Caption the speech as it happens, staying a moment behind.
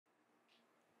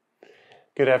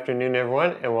Good afternoon,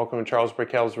 everyone, and welcome to Charles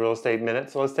Brickell's Real Estate Minute.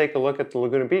 So let's take a look at the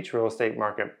Laguna Beach real estate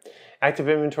market. Active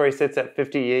inventory sits at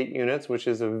 58 units, which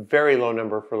is a very low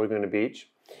number for Laguna Beach.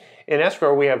 In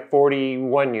escrow, we have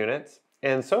 41 units.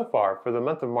 And so far, for the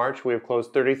month of March, we have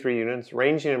closed 33 units,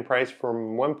 ranging in price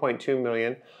from $1.2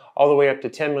 million all the way up to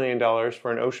 $10 million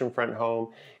for an oceanfront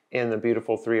home in the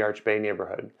beautiful Three Arch Bay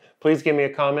neighborhood. Please give me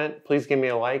a comment, please give me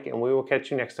a like, and we will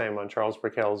catch you next time on Charles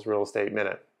Brickell's Real Estate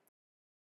Minute.